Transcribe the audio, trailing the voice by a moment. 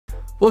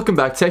Welcome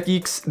back, Tech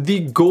Geeks. The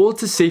goal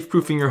to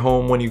safe-proofing your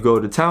home when you go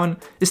to town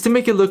is to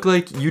make it look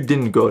like you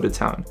didn't go to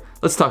town.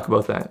 Let's talk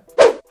about that.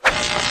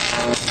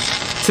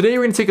 Today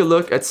we're going to take a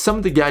look at some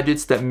of the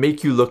gadgets that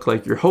make you look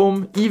like you're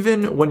home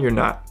even when you're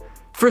not.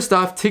 First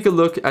off, take a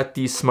look at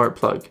the smart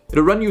plug.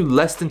 It'll run you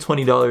less than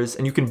 $20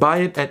 and you can buy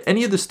it at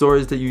any of the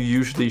stores that you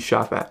usually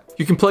shop at.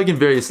 You can plug in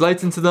various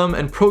lights into them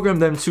and program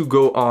them to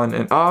go on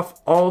and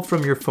off, all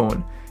from your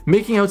phone,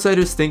 making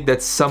outsiders think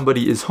that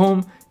somebody is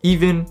home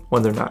even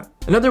when they're not.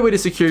 Another way to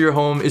secure your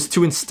home is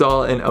to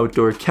install an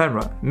outdoor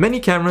camera.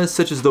 Many cameras,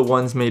 such as the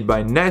ones made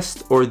by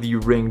Nest or the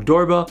Ring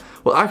doorbell,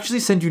 will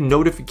actually send you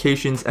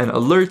notifications and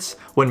alerts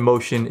when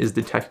motion is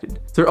detected.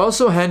 There are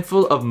also a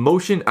handful of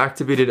motion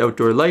activated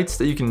outdoor lights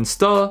that you can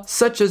install,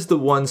 such as the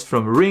ones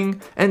from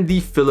Ring and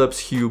the Philips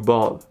Hue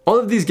bulb. All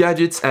of these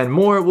gadgets and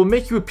more will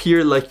make you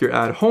appear like you're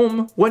at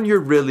home when you're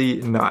really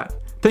not.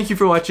 Thank you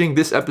for watching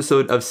this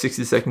episode of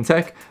 60 Second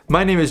Tech.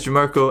 My name is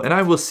Jamarco and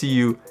I will see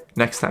you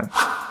next time.